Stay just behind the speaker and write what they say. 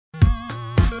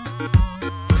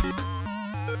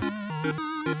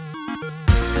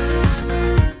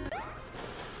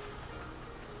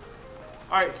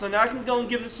Alright, so now I can go and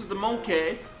give this to the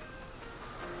monkey.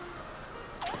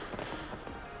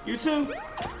 You too.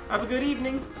 Have a good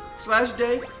evening /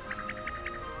 day.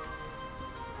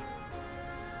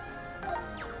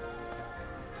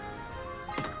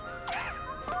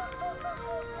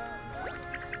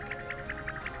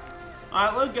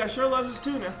 Alright, little guy sure loves his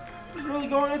tuna. He's really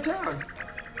going to town.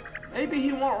 Maybe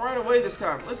he won't run away this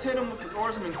time. Let's hit him with the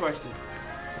oarsman question.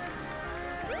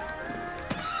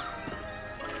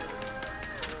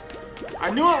 I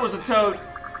knew it was a toad.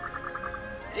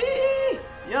 Eee!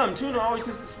 Yum, tuna always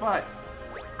hits the spot.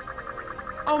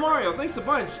 Oh, Mario, thanks a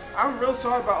bunch. I'm real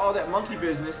sorry about all that monkey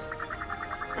business.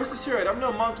 Rest assured, I'm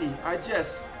no monkey. I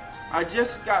just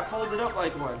got folded up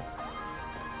like one.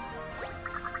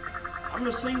 I'm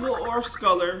a single ore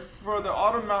sculler for the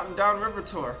Autumn Mountain Downriver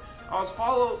tour. I was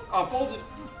folded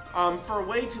for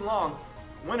way too long.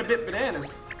 Went a bit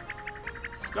bananas.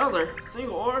 Sculler?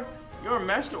 Single ore? You're a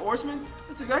master oarsman?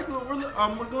 That's exactly what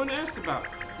we're going to ask about.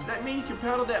 Does that mean you can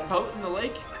paddle that boat in the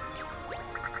lake?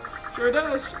 Sure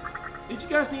does. Did you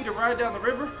guys need to ride down the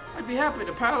river? I'd be happy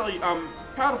to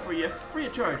paddle for you, free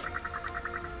of charge.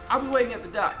 I'll be waiting at the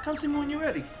dock. Come see me when you're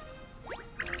ready.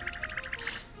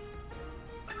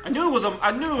 I knew it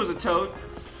was a toad.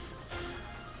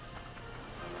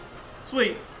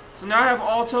 Sweet. So now I have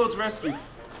all toads rescued.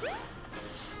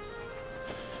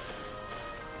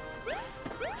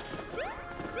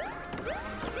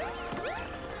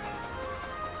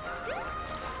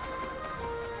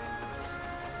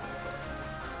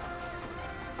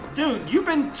 Dude, you've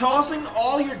been tossing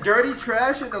all your dirty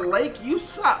trash in the lake? You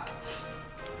suck.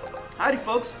 Howdy,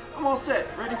 folks. I'm all set.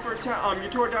 Ready for your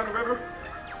tour down the river?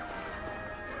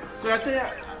 So I think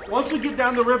once we get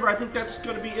down the river, I think that's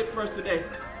going to be it for us today.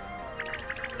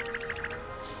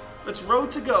 Let's row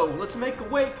to go. Let's make a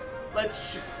wake.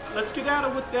 Let's get out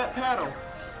of with that paddle.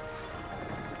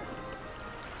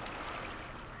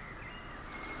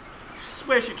 I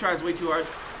swear she tries way too hard.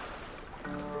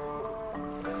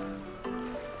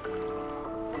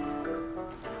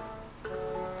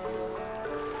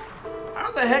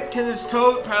 How the heck can this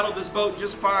toad paddle this boat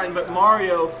just fine, but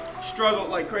Mario struggled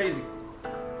like crazy?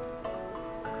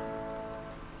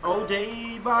 Oh,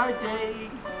 day by day,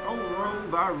 oh, row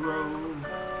by row,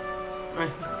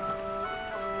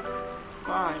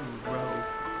 by row.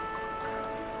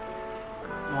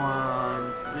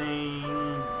 One thing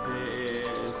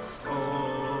this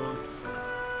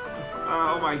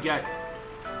oh my god.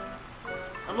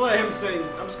 I'm gonna let him sing.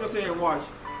 I'm just gonna sit here and watch.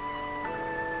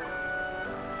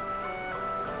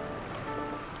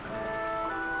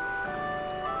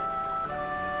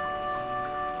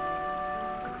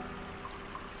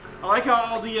 I like how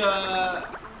all the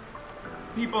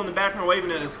people in the background are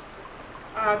waving at us.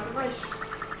 It's a nice...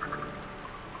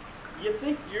 You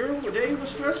think your day was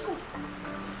stressful?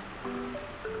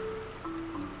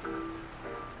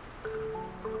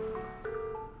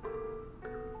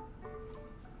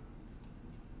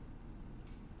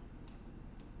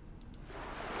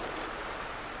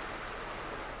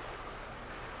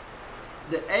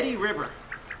 The Eddy River.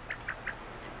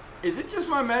 Is it just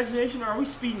my imagination or are we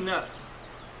speeding up?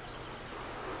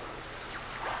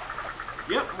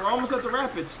 Yep, we're almost at the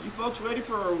rapids. You folks ready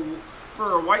for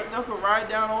a white knuckle ride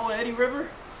down old Eddy River?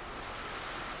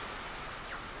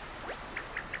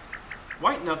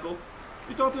 White knuckle?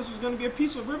 We thought this was going to be a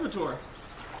peaceful river tour.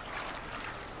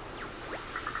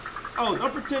 Oh,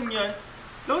 don't pretend you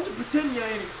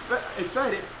ain't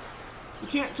excited. You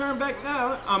can't turn back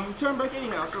now. Turn back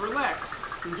anyhow. So relax.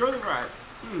 Enjoy the ride.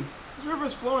 This river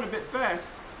is flowing a bit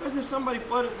fast. It's as if somebody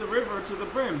flooded the river to the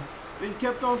brim, then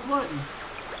kept on flooding.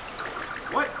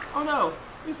 What? Oh no!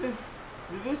 This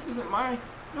isn't my...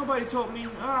 Nobody told me.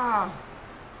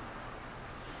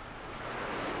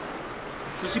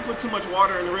 So she put too much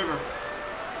water in the river.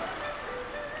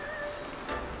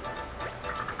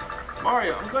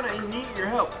 Mario, I'm gonna need your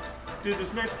help. Do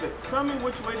this next bit. Tell me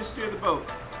which way to steer the boat.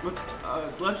 With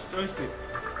left joystick.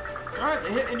 Try not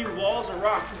to hit any walls or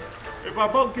rocks. If our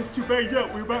boat gets too banged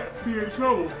up, we might be in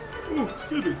trouble. Ooh,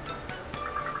 excuse me.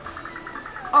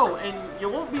 Oh, and you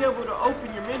won't be able to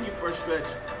open your menu for a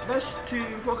stretch. Best to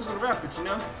focus on the rapids, you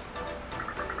know?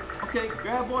 Okay,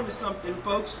 grab onto something,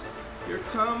 folks. Here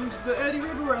comes the Eddy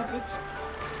River Rapids.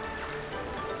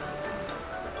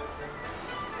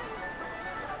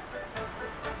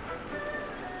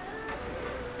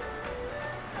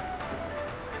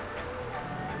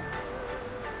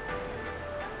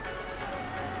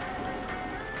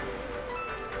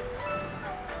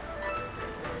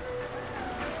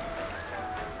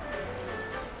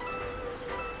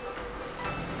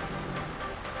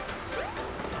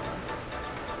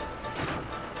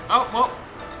 Oh, well.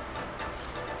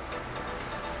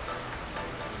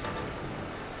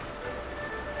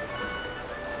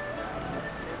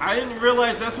 didn't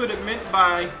realize that's what it meant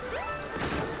by...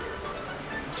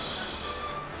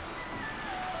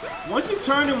 Once you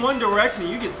turn in one direction,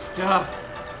 you get stuck.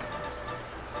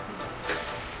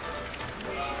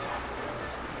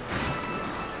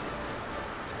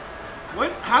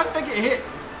 What? How did I get hit?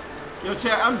 Yo,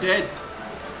 chat, I'm dead.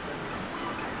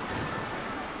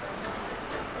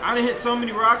 I done hit so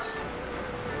many rocks.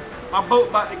 My boat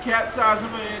about to capsize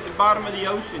at the bottom of the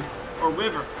ocean or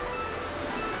river.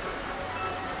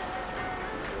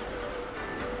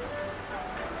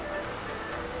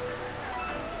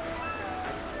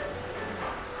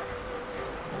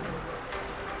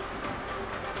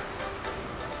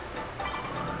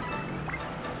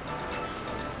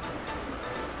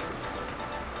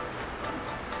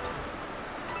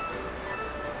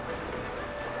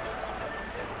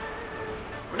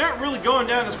 We're not really going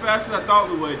down as fast as I thought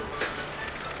we would.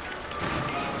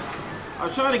 I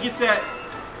was trying to get that.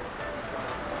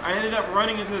 I ended up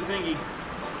running into the thingy.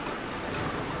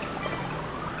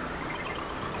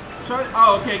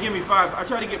 Oh, okay, give me 5. I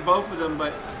tried to get both of them,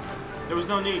 but there was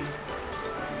no need.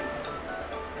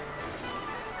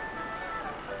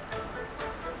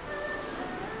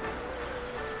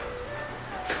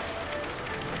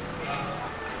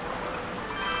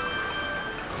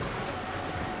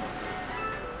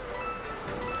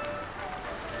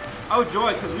 Oh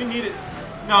joy, because we need it.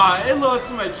 Nah, it looked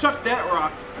somebody chuck that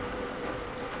rock.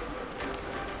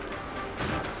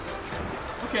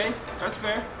 Okay, that's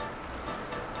fair.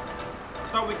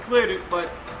 Thought we cleared it, but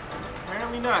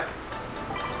apparently not.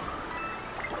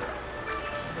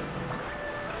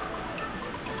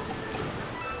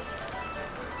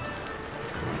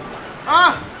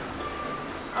 Ah!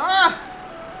 Ah!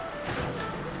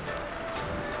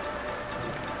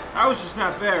 That was just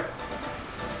not fair.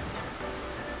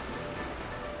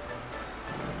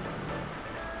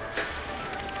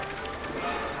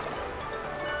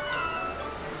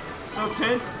 So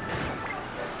tense.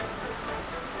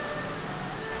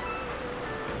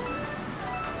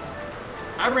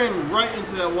 I ran right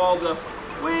into that wall though.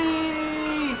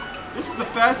 Whee! This is the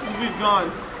fastest we've gone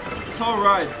this whole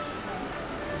ride.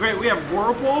 Great, we have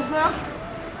whirlpools now?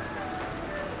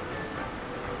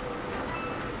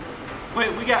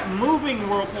 Wait, we got moving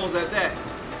whirlpools at that.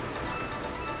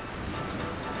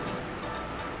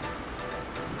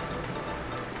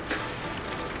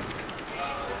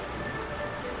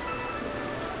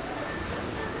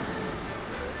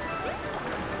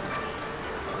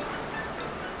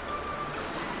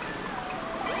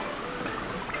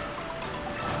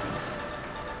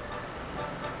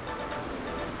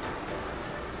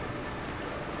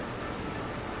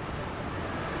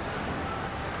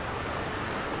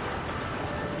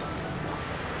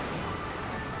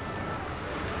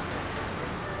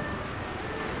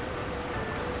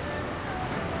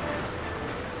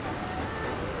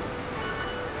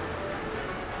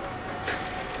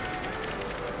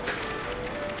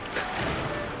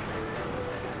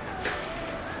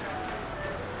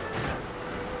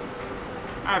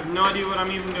 I have no idea what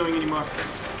I'm even doing anymore.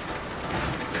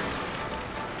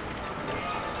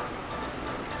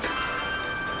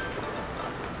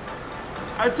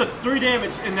 I took 3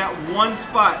 damage in that one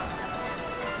spot.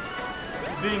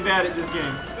 It's being bad at this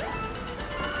game.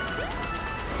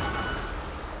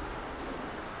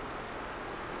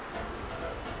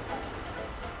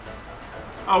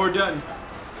 Oh, we're done.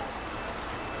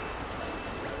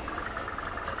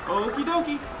 Okie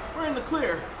dokie. We're in the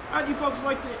clear. How do you folks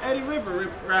like the Eddy River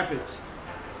Rapids?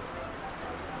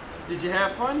 Did you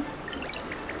have fun?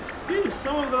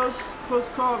 Some of those close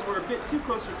calls were a bit too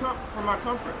close for my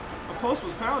comfort. A pulse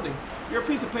was pounding. You're a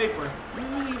piece of paper. You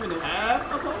really even have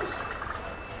a pulse?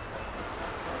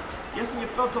 Guessing you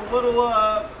felt a little,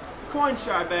 coin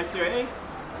shy back there, eh?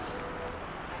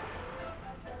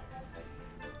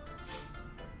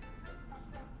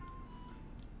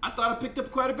 I thought I picked up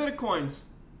quite a bit of coins.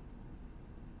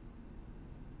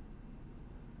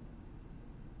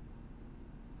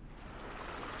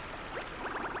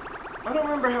 I don't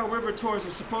remember how river tours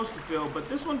are supposed to feel, but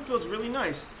this one feels really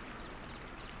nice.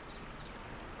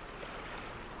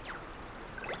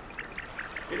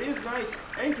 It is nice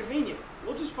and convenient.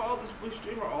 We'll just follow this blue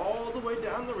streamer all the way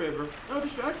down the river. No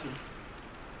distractions.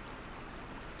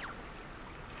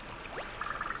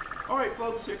 Alright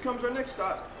folks, here comes our next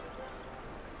stop.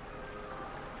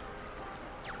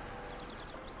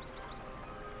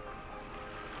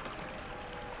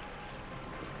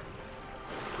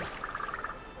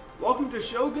 Welcome to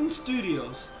Shogun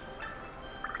Studios.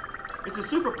 It's a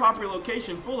super popular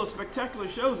location full of spectacular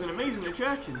shows and amazing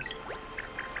attractions.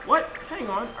 What? Hang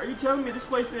on, are you telling me this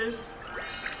place is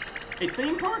a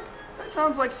theme park? That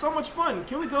sounds like so much fun.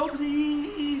 Can we go,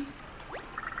 please?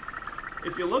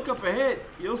 If you look up ahead,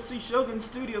 you'll see Shogun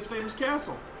Studios' famous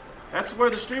castle. That's where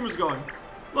the streamer's going.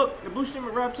 Look, the blue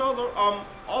streamer wraps all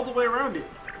the way around it.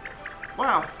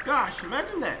 Wow, gosh,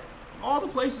 imagine that. Of all the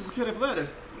places it could have led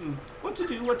us. What to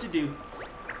do?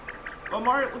 Well,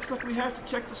 Mario, it looks like we have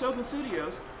to check the Shogun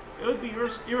Studios. It would be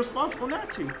irresponsible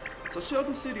not to. So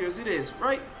Shogun Studios it is,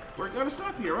 right? We're gonna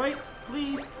stop here, right?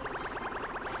 Please?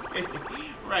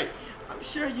 Right. I'm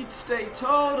sure you'd stay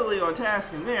totally on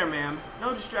task in there, ma'am.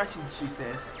 No distractions, she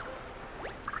says.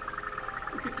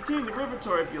 We could continue the river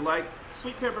tour if you like.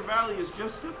 Sweet Pepper Valley is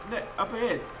just up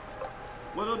ahead.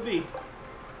 What'll it be?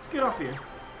 Let's get off here.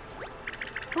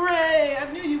 Hooray!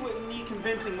 I knew you wouldn't need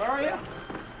convincing, Mario.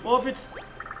 Well, if it's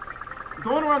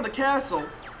going around the castle,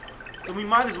 then we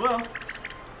might as well.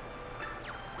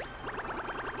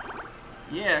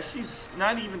 Yeah, she's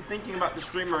not even thinking about the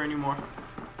streamer anymore.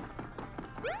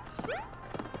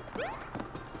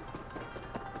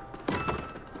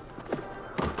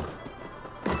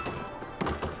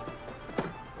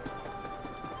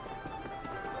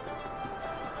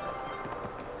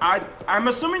 I'm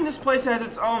assuming this place has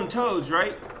its own toads,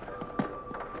 right?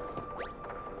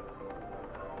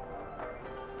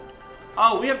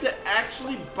 Oh, we have to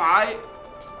actually buy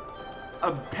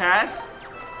a pass?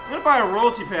 I'm gonna buy a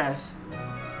royalty pass.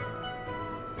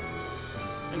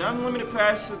 An unlimited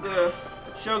pass to the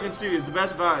Shogun Studios, the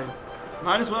best value.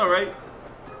 Might as well, right?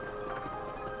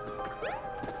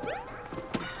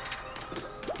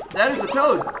 That is a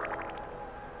toad.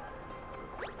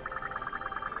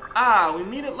 Ah, we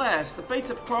meet at last. The fates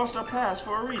have crossed our paths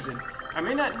for a reason. I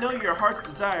may not know your heart's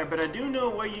desire, but I do know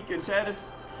where you can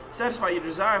satisfy your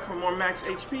desire for more max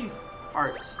HP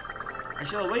hearts. I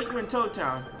shall await you in Toad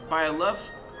Town by a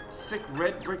love-sick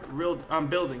red brick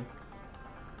building.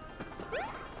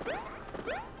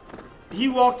 He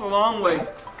walked a long way.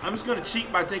 I'm just gonna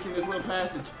cheat by taking this little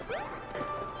passage.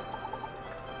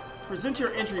 Present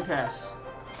your entry pass.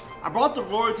 I bought the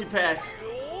royalty pass.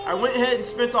 I went ahead and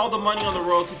spent all the money on the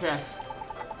royalty pass.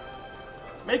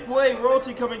 Make way,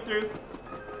 royalty coming through.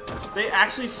 They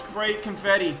actually sprayed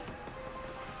confetti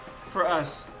for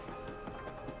us.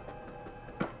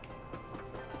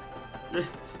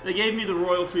 They gave me the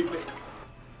royal treatment.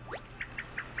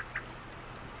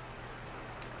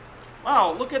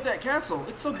 Wow, look at that castle.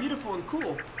 It's so beautiful and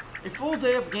cool. A full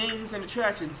day of games and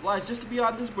attractions lies just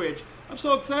beyond this bridge. I'm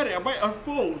so excited, I might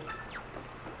unfold.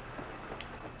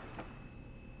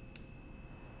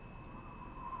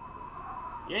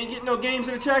 You ain't getting no games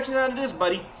and attractions out of this,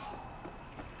 buddy.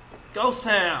 Ghost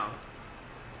Town.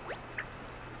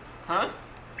 Huh?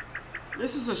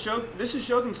 This is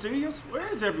Shogun Studios? Where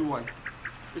is everyone?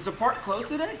 Is the park closed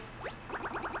today?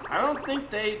 I don't think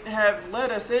they'd have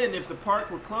let us in if the park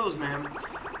were closed, ma'am.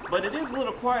 But it is a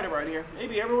little quieter right here.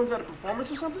 Maybe everyone's at a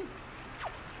performance or something?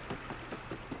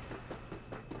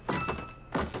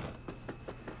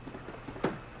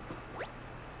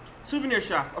 Souvenir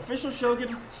shop. Official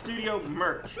Shogun Studio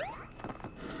merch.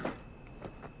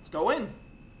 Let's go in.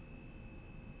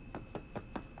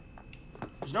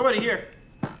 There's nobody here.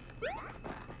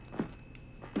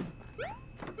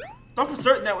 Thought for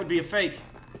certain that would be a fake.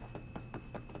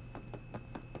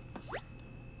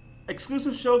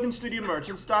 Exclusive Shogun Studio merch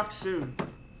in stock soon.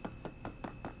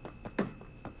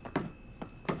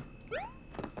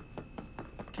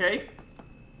 Okay.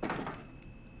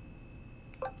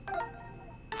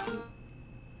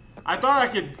 I thought I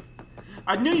could.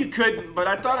 I knew you couldn't, but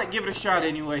I thought I'd give it a shot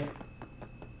anyway.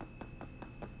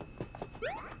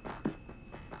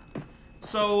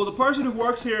 So the person who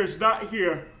works here is not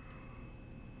here.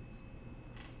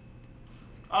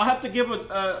 I'll have to give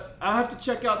I'll have to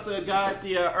check out the guy at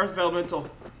the Earth Elemental.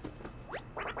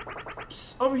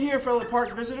 Psst, over here, fellow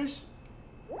park visitors.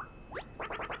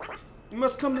 You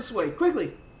must come this way,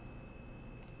 quickly.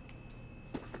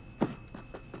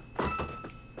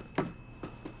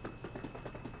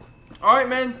 Alright,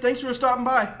 man, thanks for stopping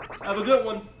by. Have a good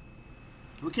one.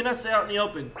 We cannot stay out in the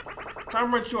open.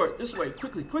 Time runs short. This way,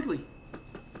 quickly, quickly.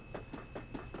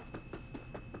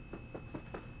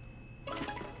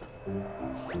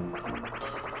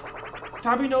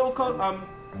 Tabi no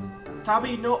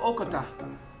Okata.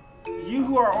 You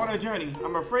who are on a journey,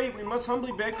 I'm afraid we must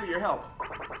humbly beg for your help.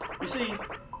 You see,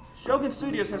 Shogun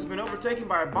Studios has been overtaken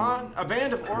by a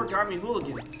band of origami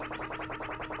hooligans.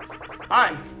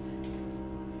 Aye.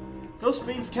 Those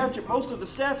fiends captured most of the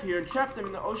staff here and trapped them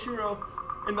in the Oshiro,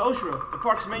 the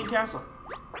park's main castle.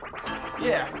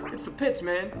 Yeah, it's the pits,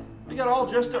 man. We got all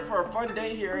dressed up for a fun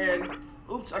day here and,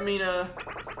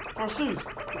 forsooth,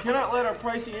 we cannot let our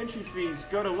pricey entry fees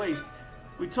go to waste.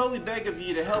 We totally beg of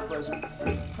you to help us.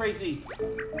 Pray thee.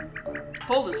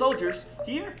 Folded soldiers,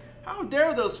 here? How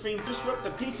dare those fiends disrupt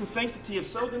the peace and sanctity of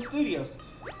Shogun Studios?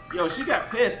 Yo, she got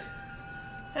pissed.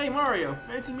 Hey Mario,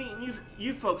 fancy meeting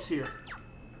you folks here.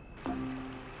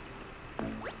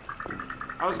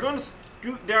 I was going to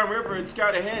scoot downriver and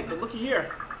scout ahead, but looky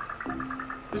here.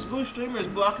 This blue streamer is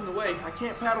blocking the way. I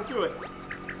can't paddle through it.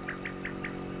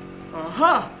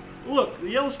 Aha! Look, the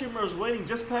yellow streamer is waiting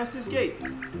just past this gate.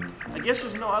 I guess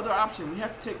there's no other option. We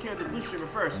have to take care of the blue streamer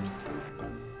first.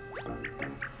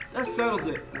 That settles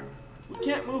it. We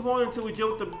can't move on until we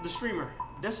deal with the streamer.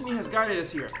 Destiny has guided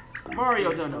us here.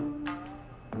 Mario Dono.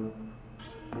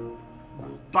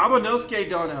 Babanosuke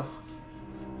Dono.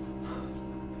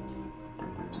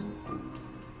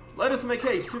 Let us make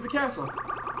haste to the castle.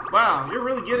 Wow, you're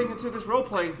really getting into this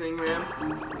role-playing thing, man.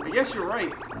 I guess you're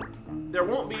right. There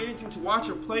won't be anything to watch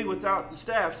or play without the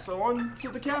staff, so on to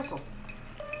the castle.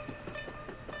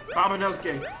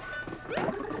 Babanosuke.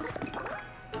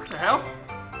 What the hell?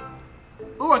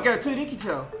 Ooh, I got a Todinki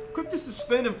tail. Quick to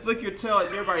suspend and flick your tail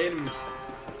at nearby enemies.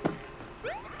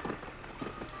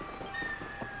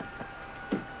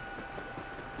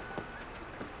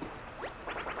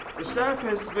 The staff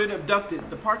has been abducted.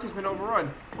 The park has been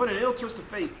overrun. What an ill twist of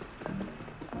fate.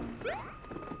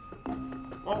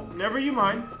 Well, never you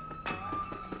mind.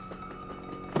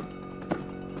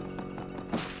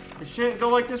 It shan't go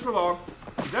like this for long.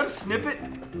 Is that a sniffet?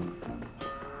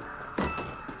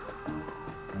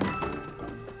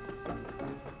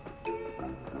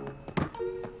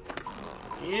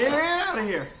 Get out of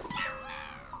here.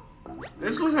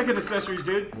 This looks like an accessories,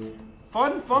 dude.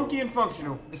 Fun, funky, and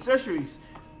functional. Accessories.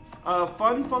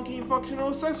 Fun, funky, and functional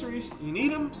accessories. You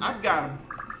need them? I've got them.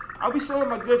 I'll be selling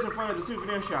my goods in front of the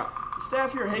souvenir shop. The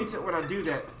staff here hates it when I do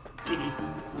that.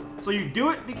 So you do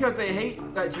it because they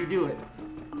hate that you do it.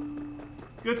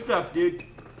 Good stuff, dude.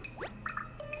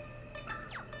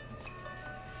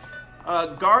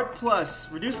 Guard Plus.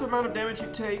 Reduce the amount of damage you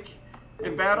take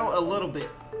in battle a little bit.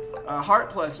 Heart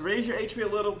Plus. Raise your HP a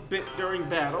little bit during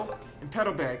battle. And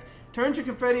Pedal Bag. Turns your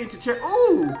confetti into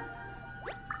Ooh!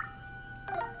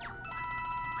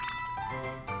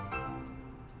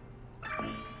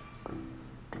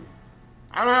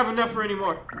 I don't have enough for any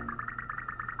more.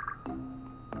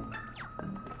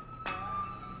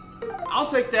 I'll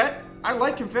take that. I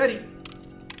like confetti.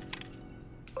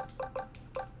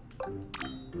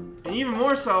 And even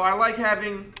more so, I like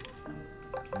having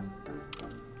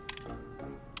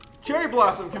cherry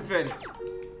blossom confetti.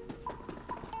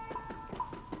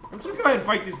 I'm just gonna go ahead and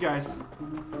fight these guys.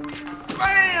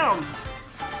 Bam!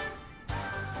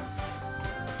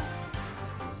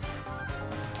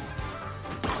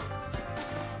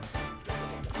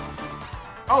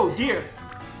 Oh dear.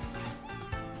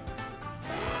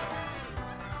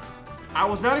 I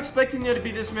was not expecting there to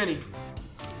be this many.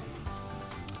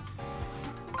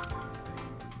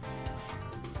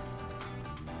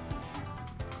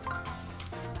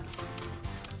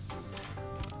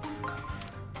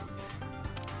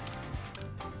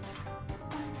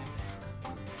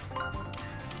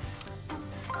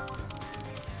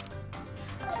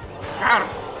 Got him.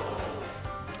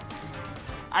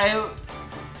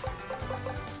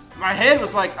 My head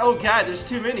was like, oh god, there's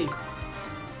too many.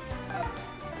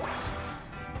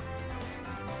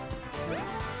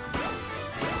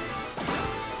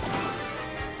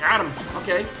 Got him.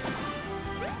 Okay.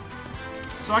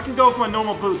 So I can go with my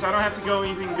normal boots. I don't have to go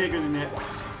anything bigger than that.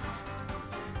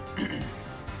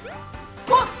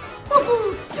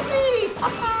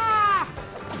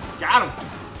 Got him.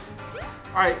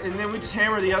 Alright, and then we just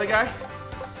hammer the other guy.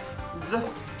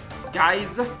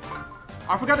 Guys.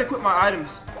 I forgot to equip my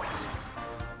items.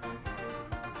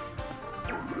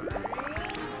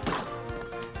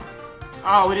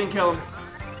 Oh, we didn't kill him.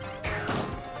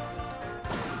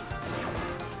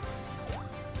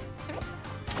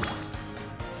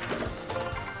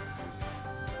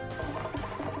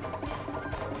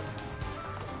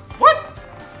 What?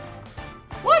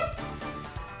 What?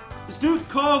 This dude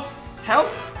calls help?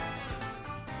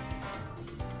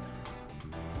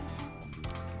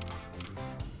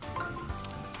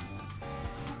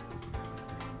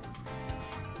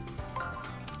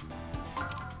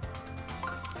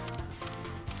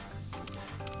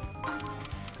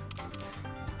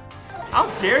 How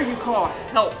dare you call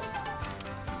help?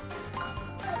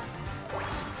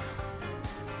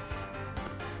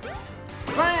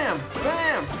 Bam!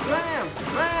 Bam! Bam!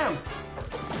 Bam!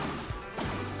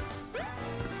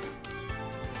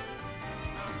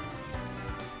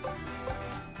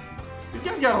 These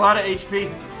guys got a lot of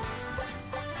HP.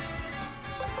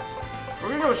 We're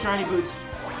gonna go with shiny boots.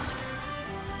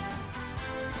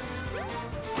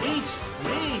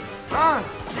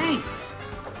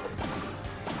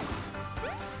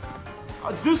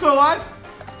 Is Zeus still alive?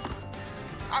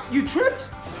 You tripped?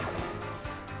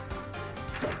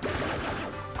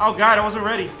 Oh god, I wasn't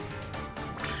ready.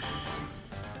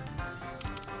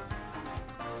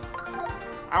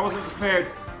 I wasn't prepared.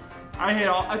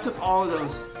 I took all of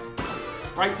those.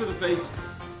 Right to the face.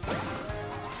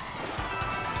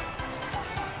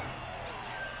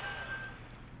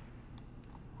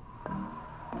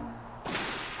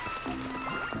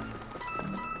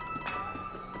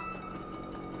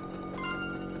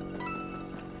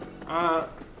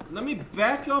 Let me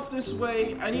back off this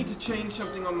way. I need to change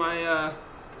something on my,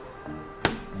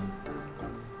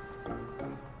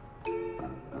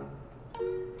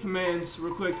 commands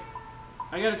real quick.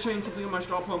 I gotta change something on my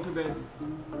straw poem command.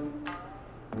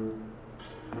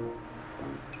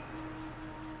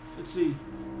 Let's see.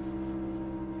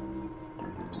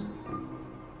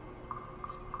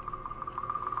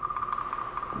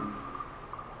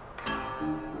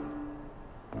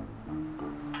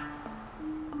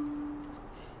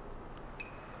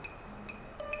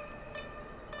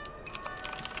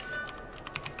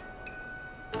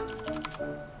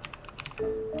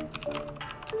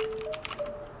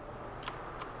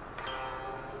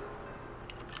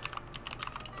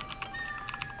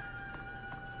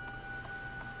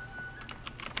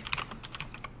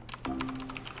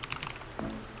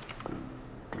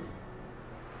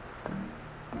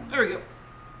 There we go.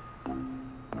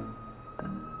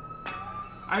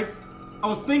 I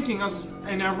was thinking,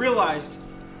 and I realized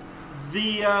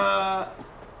the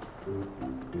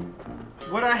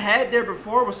what I had there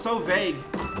before was so vague.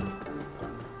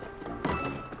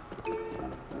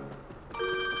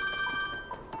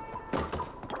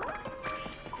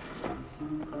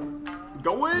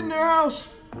 Go in their house.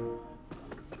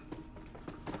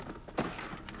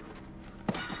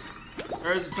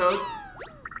 There's the toad.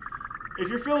 If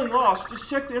you're feeling lost, just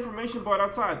check the information board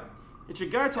outside. It's your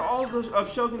guide to all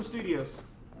of Shogun Studios.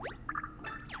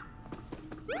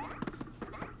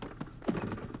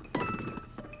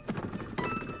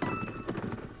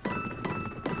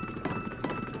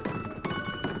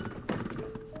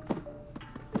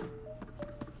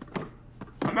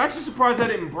 I'm actually surprised I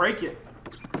didn't break it.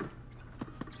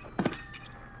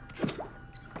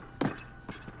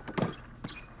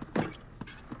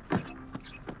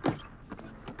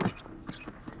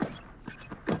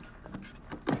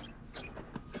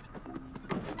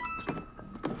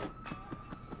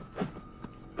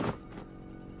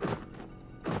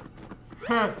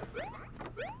 Huh.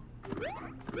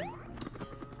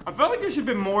 I felt like there should have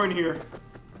been more in here.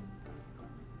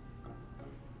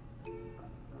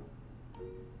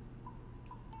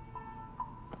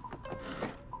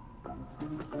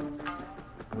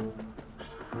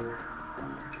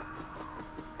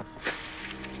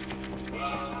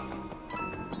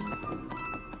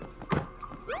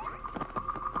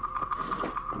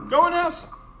 Going else.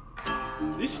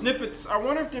 These sniffets, I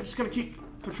wonder if they're just gonna keep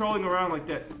patrolling around like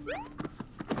that.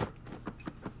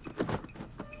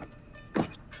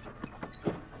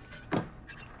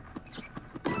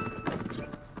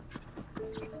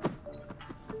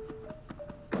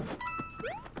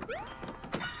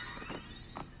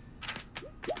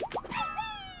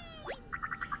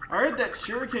 I heard that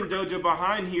Shuriken Dojo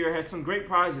behind here has some great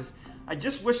prizes. I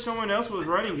just wish someone else was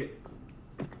running it.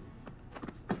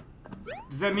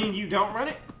 Does that mean you don't run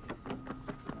it?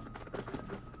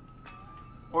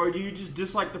 Or do you just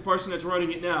dislike the person that's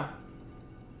running it now?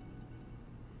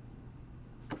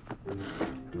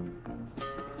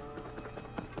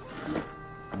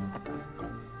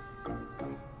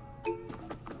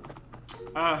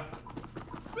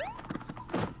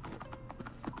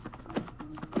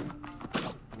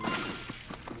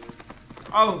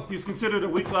 Oh, he's considered a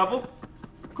weak level?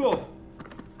 Cool.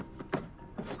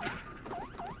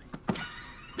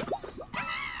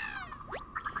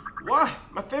 Why?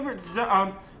 My favorite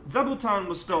Zabuton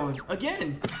was stolen.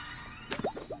 Again!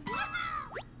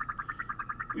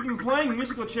 We've been playing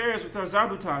musical chairs with our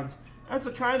Zabutons. That's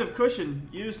a kind of cushion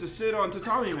used to sit on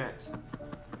tatami mats.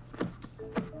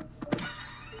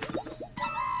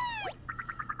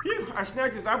 Phew, I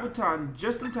snagged a Zabuton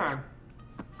just in time.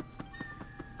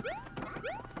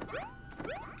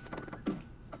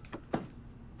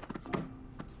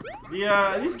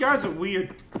 These guys are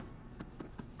weird.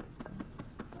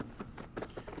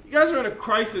 You guys are in a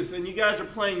crisis and you guys are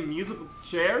playing musical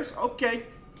chairs? Okay.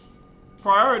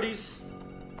 Priorities.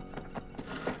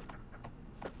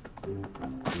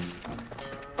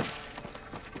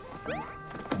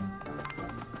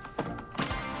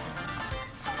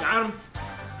 Got him.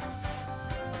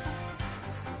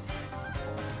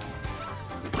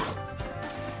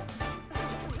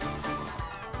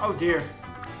 Oh dear.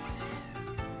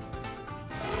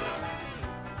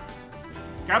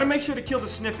 Gotta make sure to kill the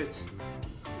sniffets.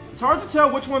 It's hard to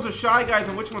tell which ones are Shy Guys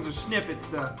and which ones are sniffets,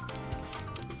 though.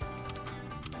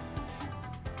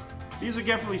 These are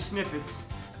definitely sniffets.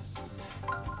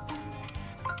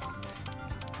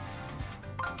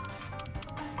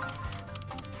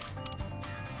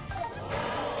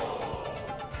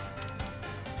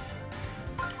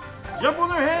 Jump on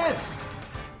their heads!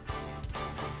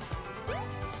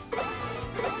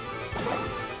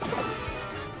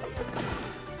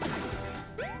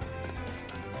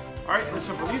 Alright, let's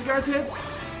jump on these guys' heads.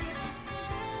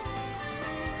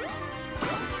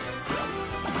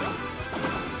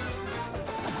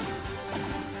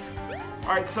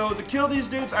 Alright, so to kill these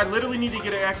dudes, I literally need to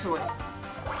get an excellent.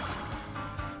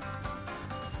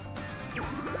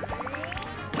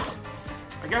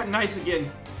 I got nice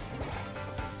again.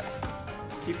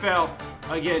 He fell.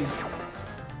 Again.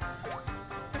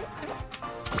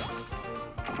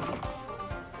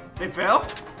 They fell?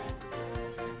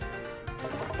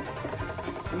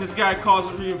 And this guy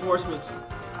causes reinforcements.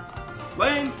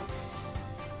 Lame.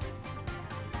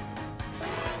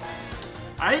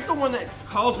 I hate the one that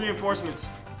calls reinforcements.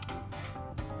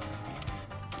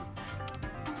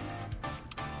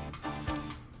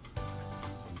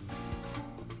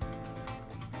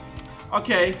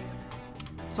 Okay.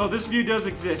 So this view does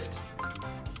exist.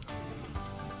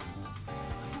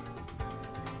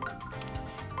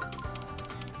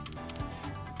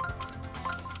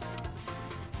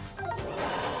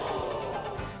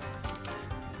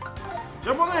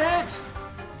 Jump on their heads!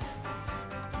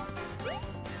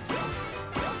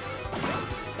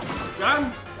 Got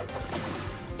him.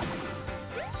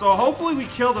 So hopefully we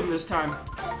kill them this time.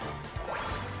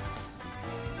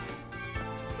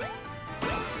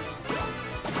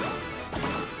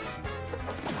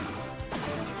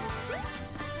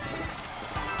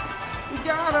 We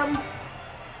got him.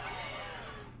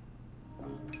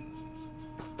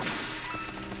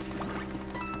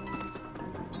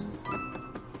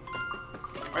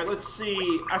 Alright, let's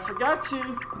see. I forgot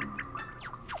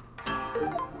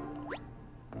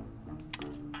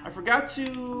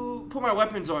to put my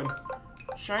weapons on.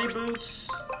 Shiny boots,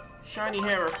 shiny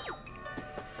hammer.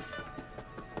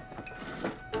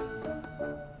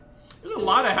 There's a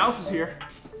lot of houses here.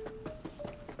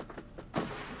 I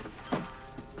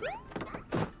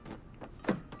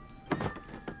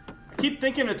keep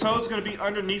thinking a toad's gonna be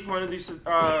underneath one of these,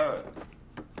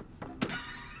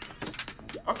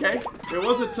 Okay, there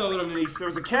was a toad underneath. There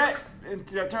was a cat and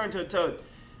that turned into a toad.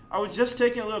 I was just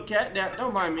taking a little cat nap.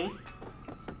 Don't mind me.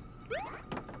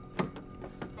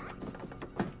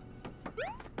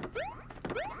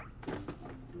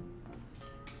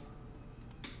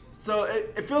 So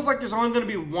it feels like there's only going to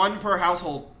be one per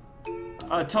household.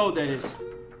 A toad, that is.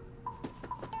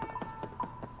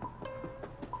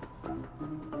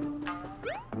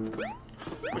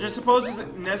 Which I suppose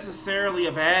isn't necessarily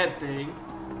a bad thing.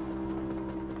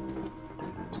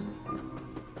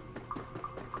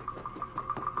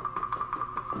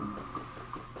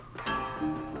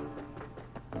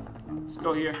 Let's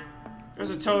go here. There's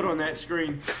a toad on that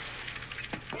screen.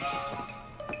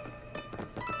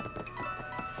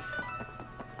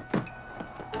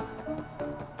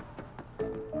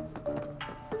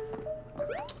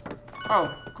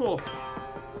 Oh, cool.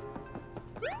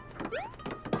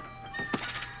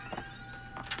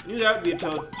 Knew that would be a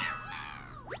toad.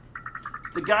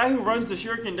 The guy who runs the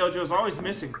Shuriken Dojo is always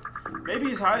missing. Maybe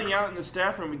he's hiding out in the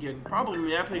staff room again. Probably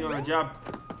napping on the job.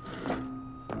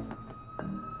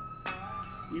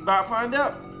 We about to find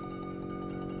out.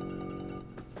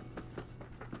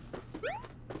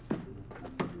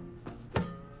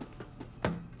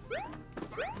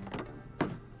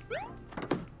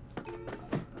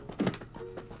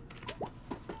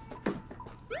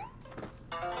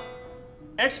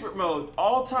 Expert mode,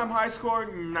 all-time high score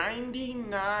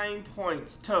 99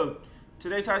 points. Toad.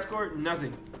 Today's high score,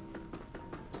 nothing.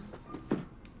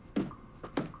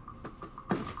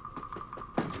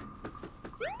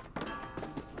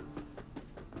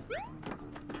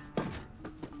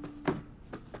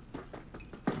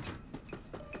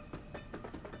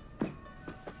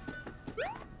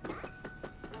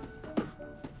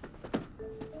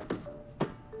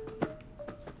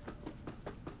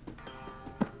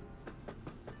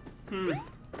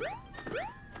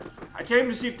 I came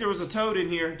to see if there was a toad in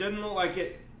here. Doesn't look like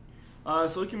it.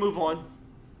 So we can move on.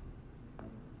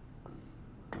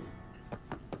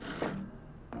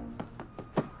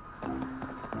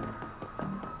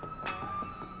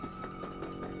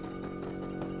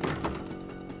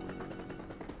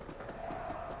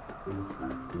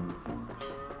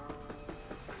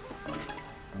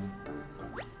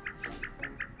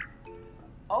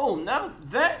 Oh, now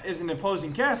that is an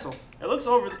imposing castle. It looks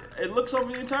over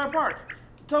the entire park.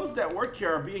 The toads that work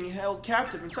here are being held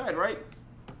captive inside, right?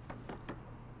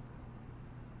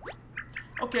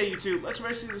 Okay, you two, let's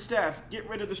rescue the staff, get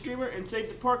rid of the streamer, and save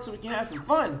the park so we can have some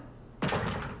fun. Did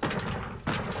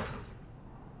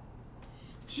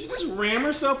she just ram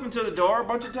herself into the door a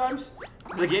bunch of times?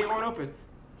 The gate won't open.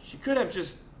 She could have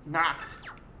just knocked.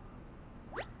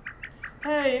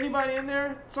 Hey, anybody in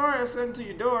there? Sorry I sent to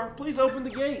your door. Please open the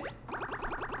gate.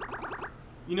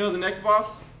 You know the next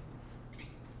boss?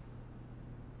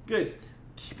 Good.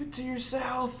 Keep it to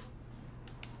yourself.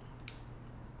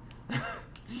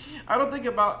 I don't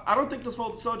think this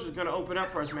folded soldier is gonna open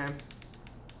up for us, man.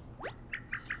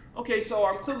 Okay, so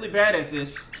I'm clearly bad at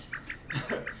this.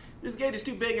 This gate is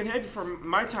too big and heavy for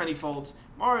my tiny folds.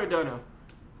 Mario Dono,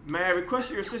 may I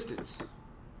request your assistance?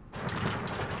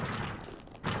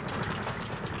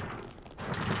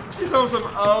 She's on some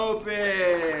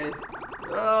open.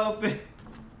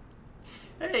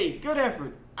 Hey, good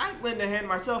effort. I'd lend a hand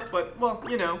myself, but, well,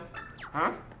 you know.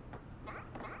 Huh?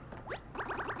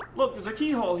 Look, there's a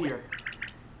keyhole here.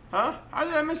 Huh? How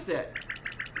did I miss that?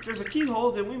 If there's a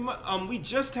keyhole, then we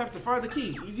just have to find the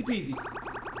key. Easy peasy.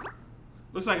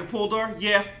 Looks like a pull door?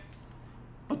 Yeah.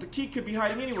 But the key could be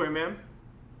hiding anywhere, man.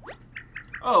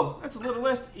 Oh, that's a little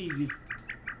less easy.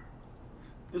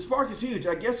 This park is huge.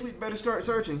 I guess we'd better start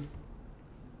searching.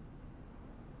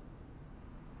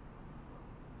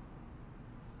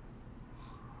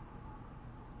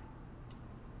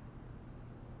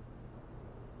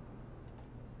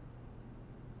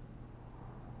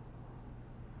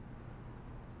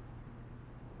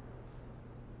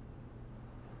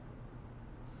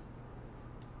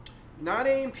 Nine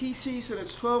AM PT, so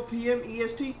that's 12 PM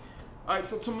EST. Alright,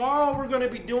 so tomorrow we're gonna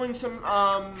be doing some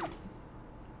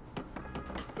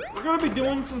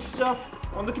stuff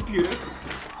on the computer.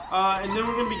 And then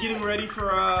we're gonna be getting ready for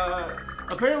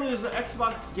apparently there's an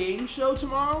Xbox game show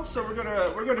tomorrow, so we're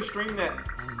gonna stream that.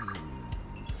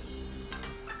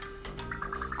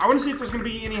 I wanna see if there's gonna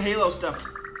be any Halo stuff.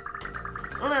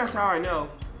 Don't ask how I know.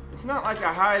 It's not like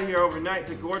I hide here overnight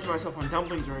to gorge myself on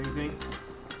dumplings or anything.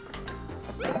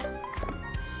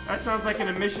 That sounds like an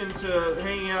admission to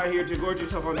hanging out here to gorge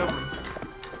yourself on dumplings.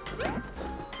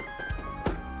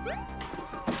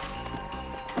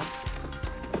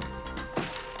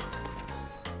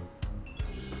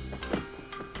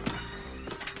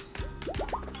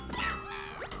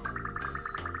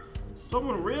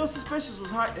 Someone real suspicious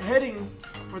was heading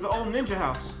for the old ninja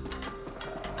house.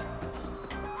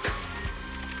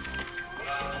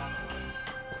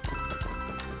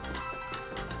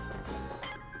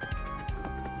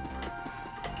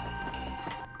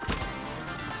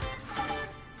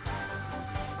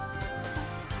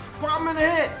 Prominent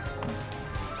hit!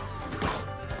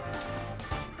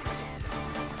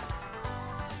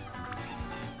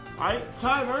 Alright,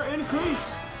 timer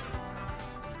increase!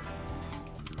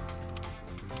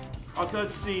 Okay,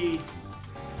 let's see.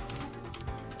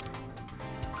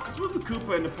 Let's move the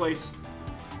Koopa into place.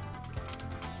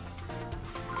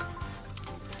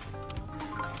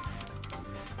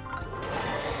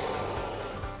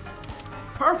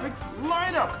 Perfect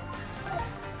lineup!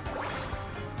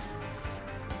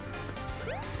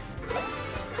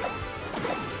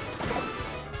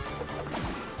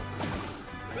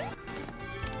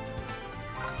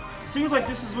 Seems like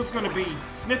this is what's gonna be.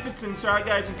 Sniffets and Shy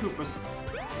Guys and Koopas.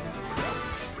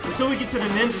 Until we get to the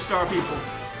Ninja Star people.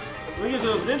 When we get to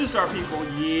those Ninja Star people,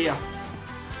 yeah.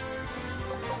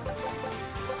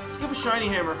 Let's give a shiny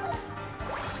hammer.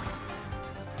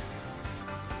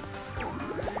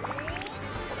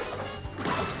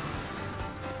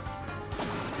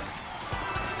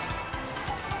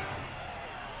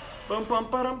 Bum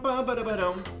bum ba dum ba ba da ba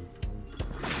dum.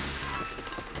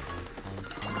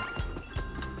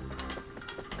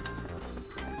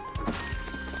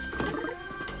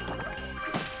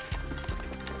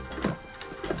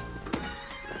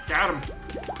 Got him.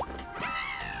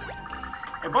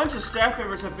 A bunch of staff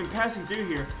members have been passing through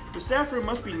here. The staff room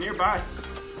must be nearby.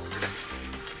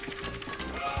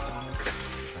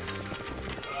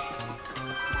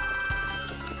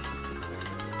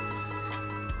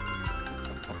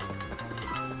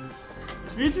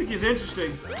 This music is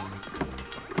interesting.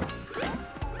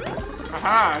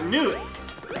 Aha, I knew it.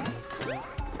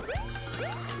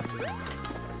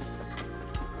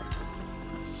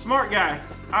 Smart guy.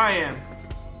 I am.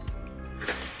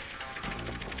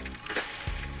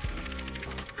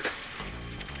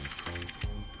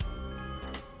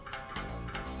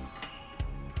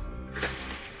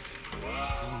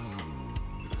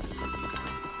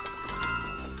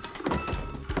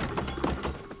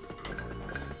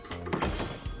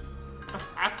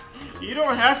 You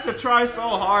don't have to try so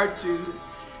hard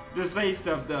to say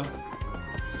stuff, though.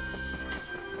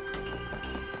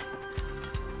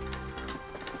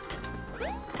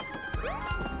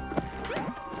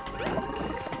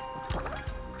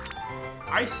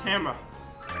 Ice hammer.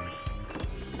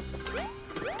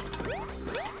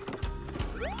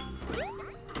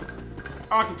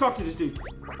 Oh, I can talk to this dude.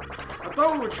 I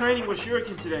thought we were training with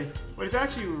Shuriken today, but it's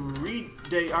actually reed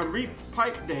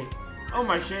pipe day. Oh,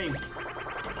 my shame.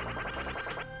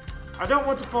 I don't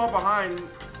want to fall behind.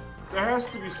 There has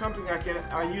to be something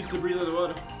I use to breathe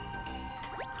underwater.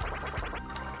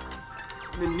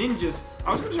 The ninjas.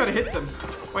 I was gonna try to hit them.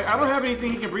 Wait, I don't have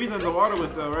anything he can breathe underwater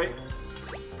with, though, right?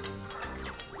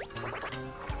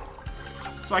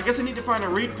 So I guess I need to find a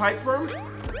reed pipe for him.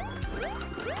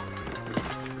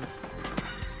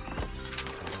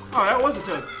 Oh, that was a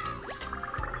toad.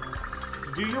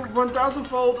 Do your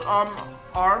 1,000-fold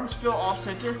arms feel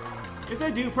off-center? If they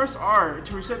do, press R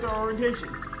to reset their orientation.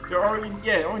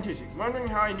 Orientation. Wondering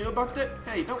how I knew about that?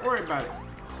 Hey, don't worry about it.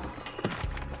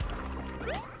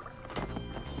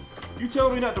 You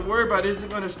telling me not to worry about it isn't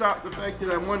going to stop the fact that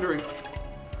I'm wondering.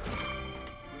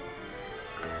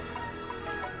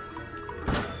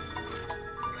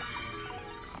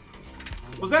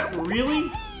 Was that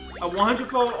really a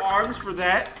 100-fold arms for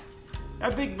that?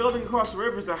 That big building across the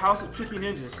river is the house of tricky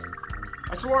ninjas.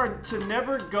 I swore to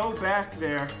never go back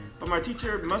there, but my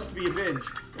teacher must be avenged.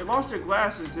 They lost their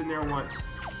glasses in there once.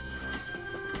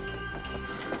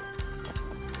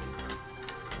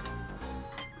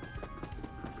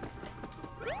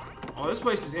 Oh, this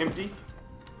place is empty.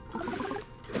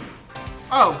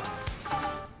 Oh!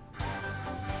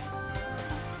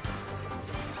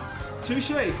 Touche!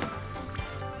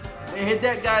 They hit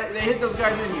that guy, they hit those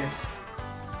guys in here.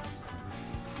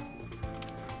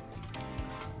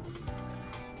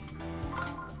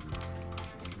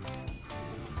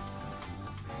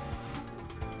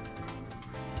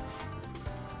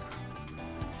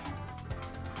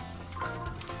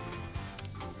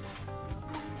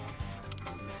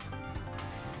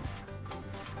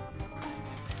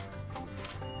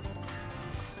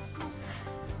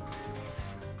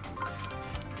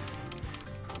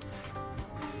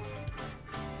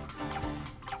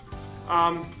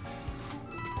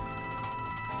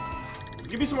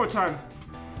 Give me some more time.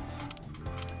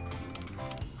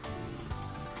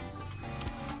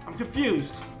 I'm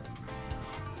confused.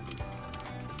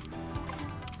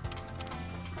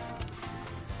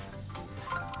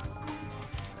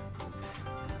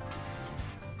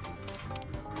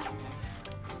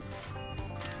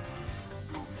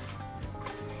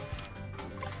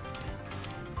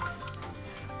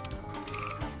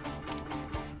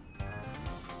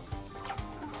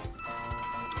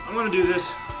 I'm gonna do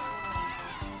this.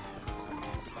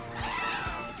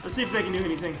 Let's see if they can do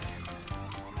anything.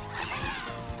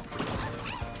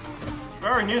 I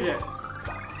already knew that.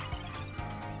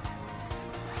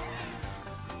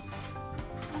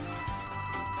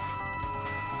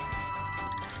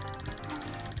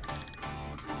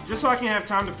 Just so I can have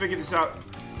time to figure this out.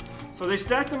 So they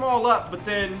stacked them all up, but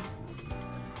then...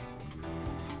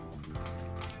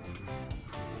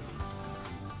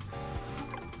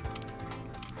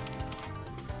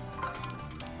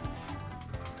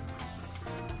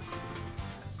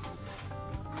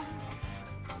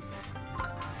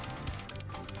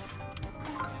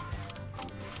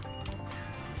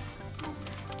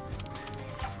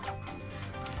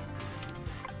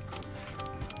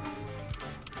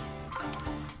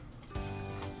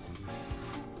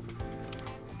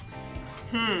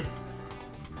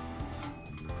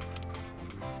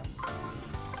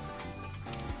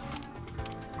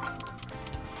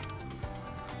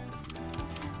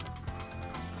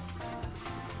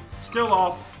 Still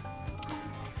off.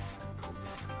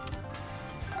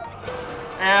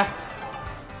 I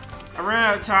ran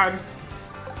out of time.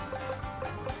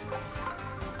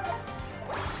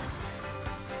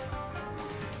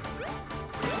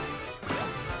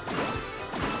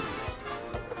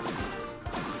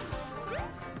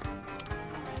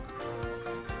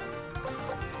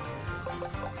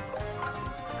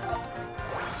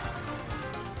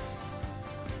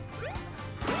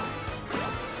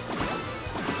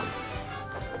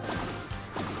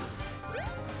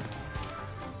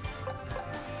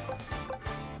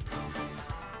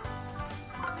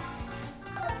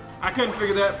 I couldn't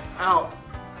figure that out.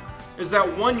 Is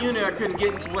that one unit I couldn't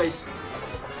get into place.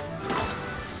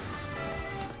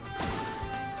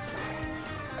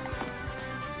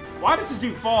 Why does this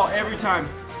dude fall every time?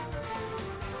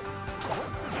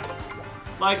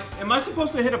 Like, am I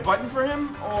supposed to hit a button for him?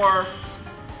 Or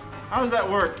how does that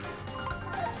work?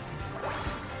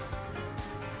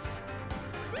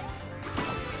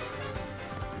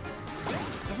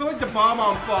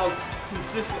 bomb falls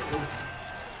consistently.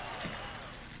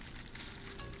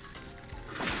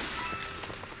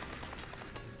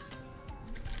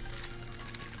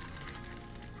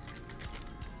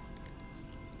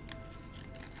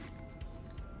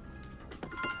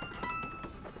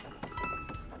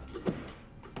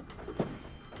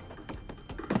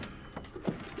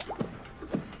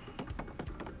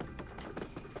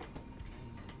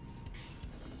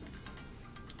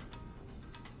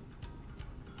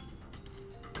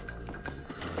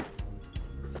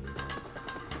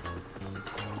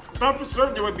 I thought for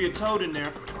certain there would be a toad in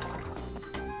there.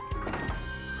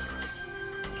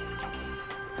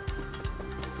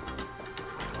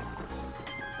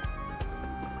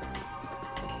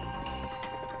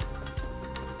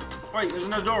 Wait, there's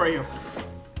another door right here.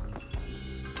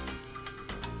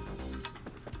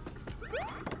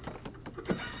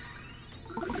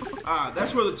 Ah,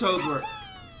 that's where the toads were.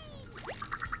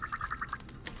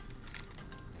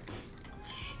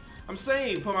 I'm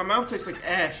saying, but my mouth tastes like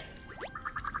ash.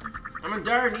 I'm in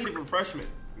dire need of refreshment.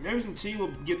 Maybe some tea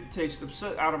will get the taste of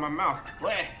soot out of my mouth.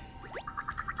 Bleh.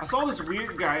 I saw this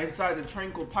weird guy inside the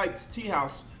Tranquil Pike's tea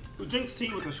house who drinks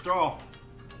tea with a straw.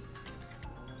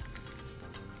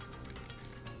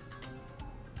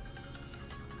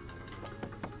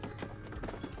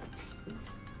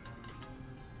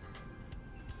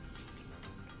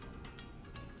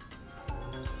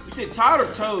 You say Todd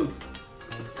or Toad?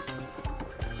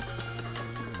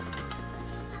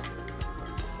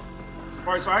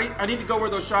 Alright, so I need to go where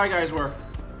those Shy Guys were.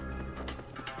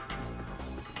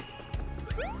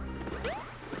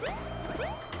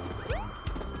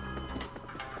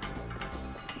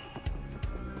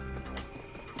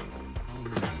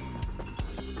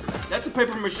 That's a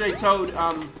paper mache Toad,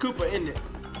 Koopa, isn't it?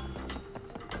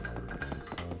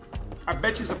 I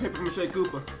bet you it's a paper mache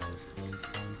Koopa.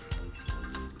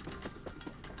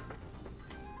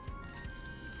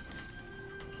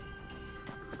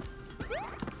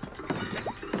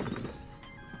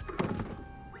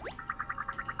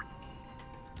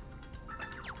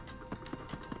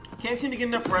 Can't seem to get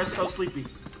enough rest, so sleepy.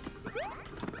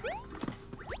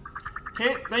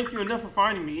 Can't thank you enough for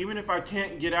finding me, even if I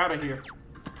can't get out of here.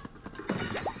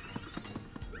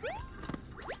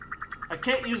 I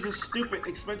can't use this stupid,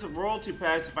 expensive royalty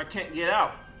pass if I can't get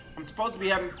out. I'm supposed to be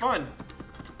having fun.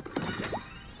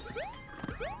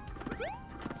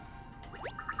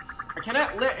 I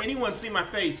cannot let anyone see my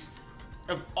face.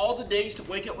 Of all the days to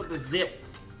wake up with a zip.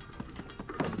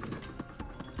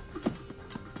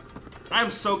 I'm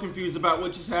so confused about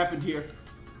what just happened here.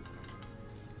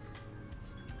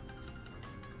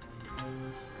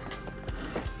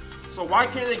 So why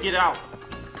can't they get out?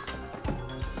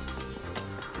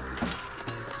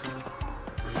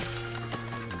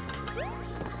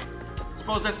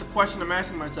 Suppose that's the question I'm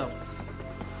asking myself.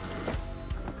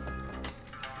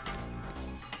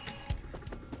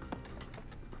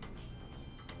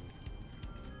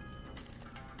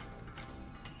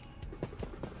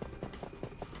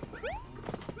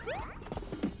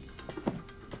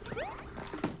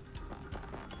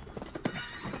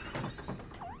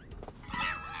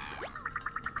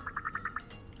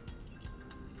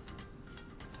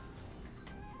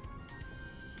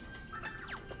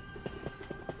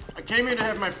 I came here to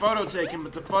have my photo taken,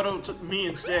 but the photo took me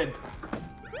instead.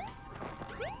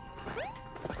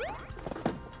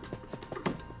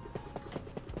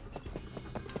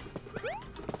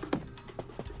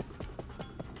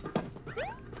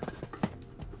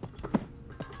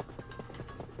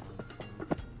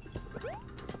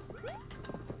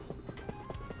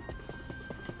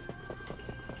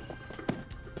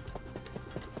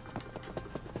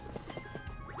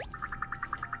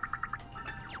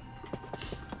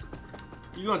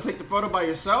 You gonna take the photo by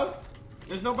yourself?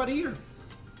 There's nobody here.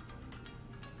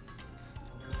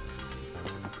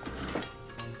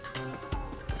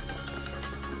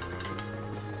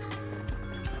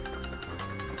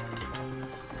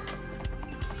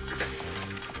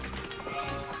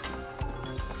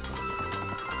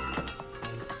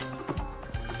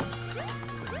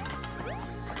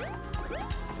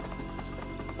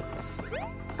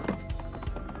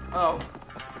 Oh,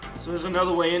 so there's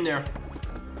another way in there.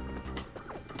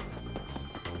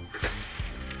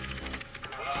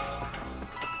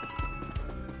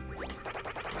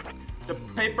 The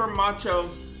paper macho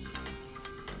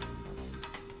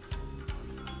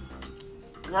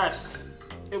rests.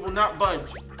 It will not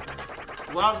budge.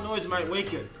 Loud noise might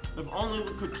wake it. If only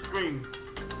we could scream.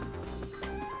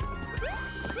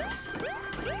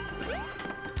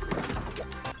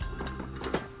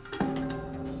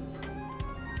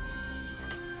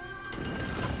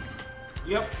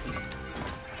 Yep.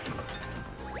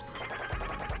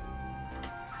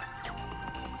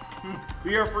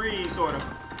 We are free, sort of.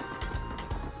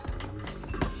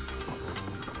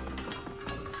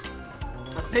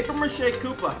 A paper mache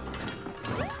Koopa.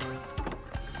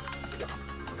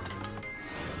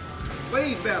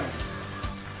 Wave battle.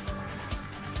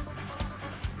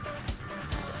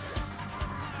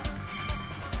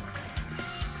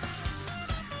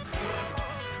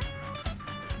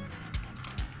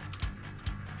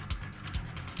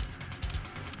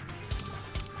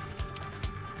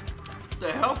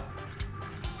 The hell?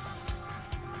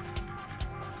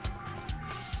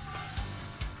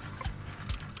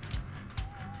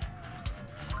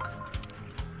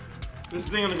 This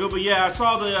thing on the Google, yeah, I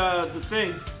saw the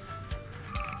thing.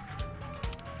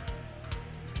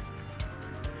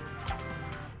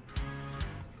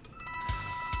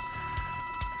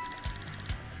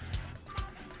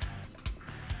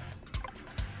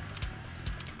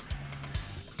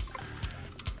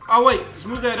 Oh wait, let's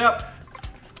move that up.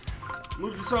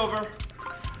 Move this over.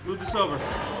 Move this over.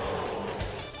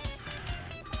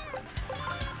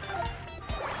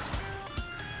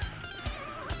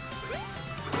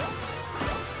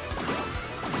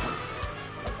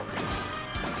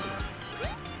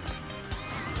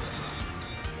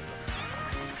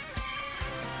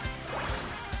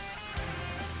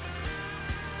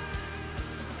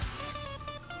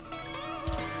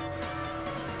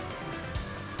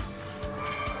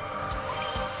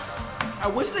 I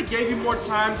wish they gave you more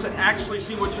time to actually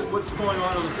see what's going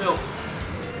on the field.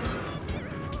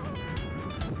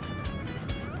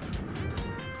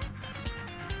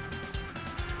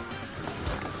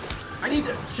 I need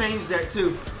to change that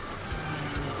too.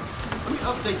 Let me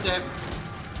update that.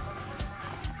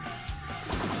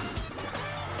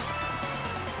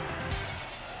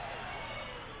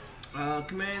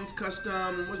 Commands,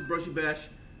 custom, what's Brushy Bash?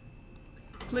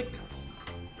 Click.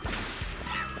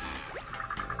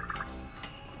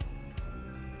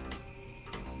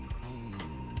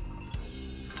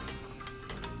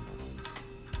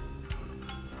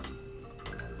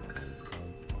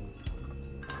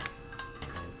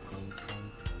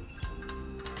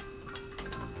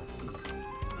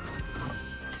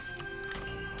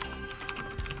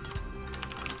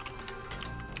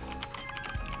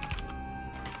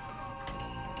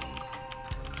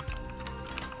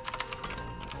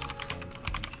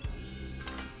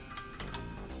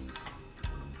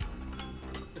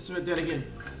 Let's do that again.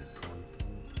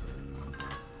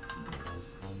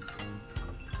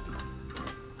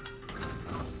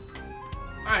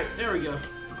 Alright, there we go.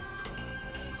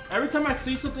 Every time I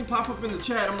see something pop up in the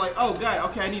chat, I'm like, oh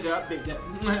god, okay, I need to update that.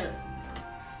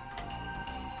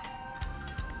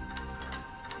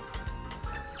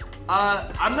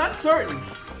 I'm not certain.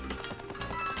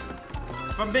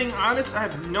 If I'm being honest, I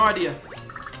have no idea.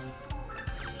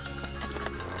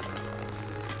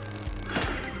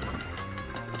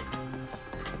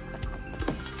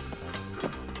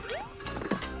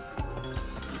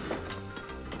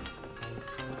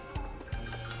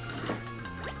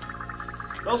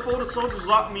 Those folded soldiers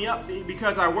locked me up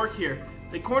because I work here.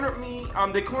 They cornered me,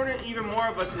 they cornered even more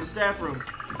of us in the staff room.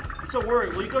 I'm so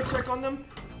worried. Will you go check on them?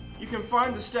 You can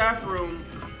find the staff room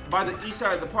by the east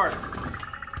side of the park.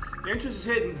 The entrance is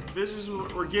hidden. Visitors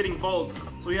were getting bold,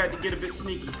 so we had to get a bit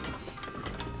sneaky.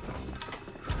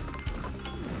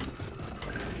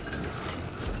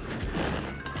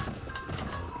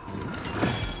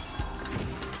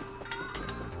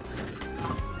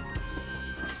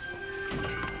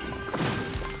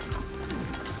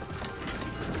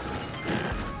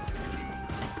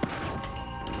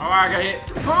 Oh, I got hit.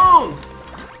 Boom!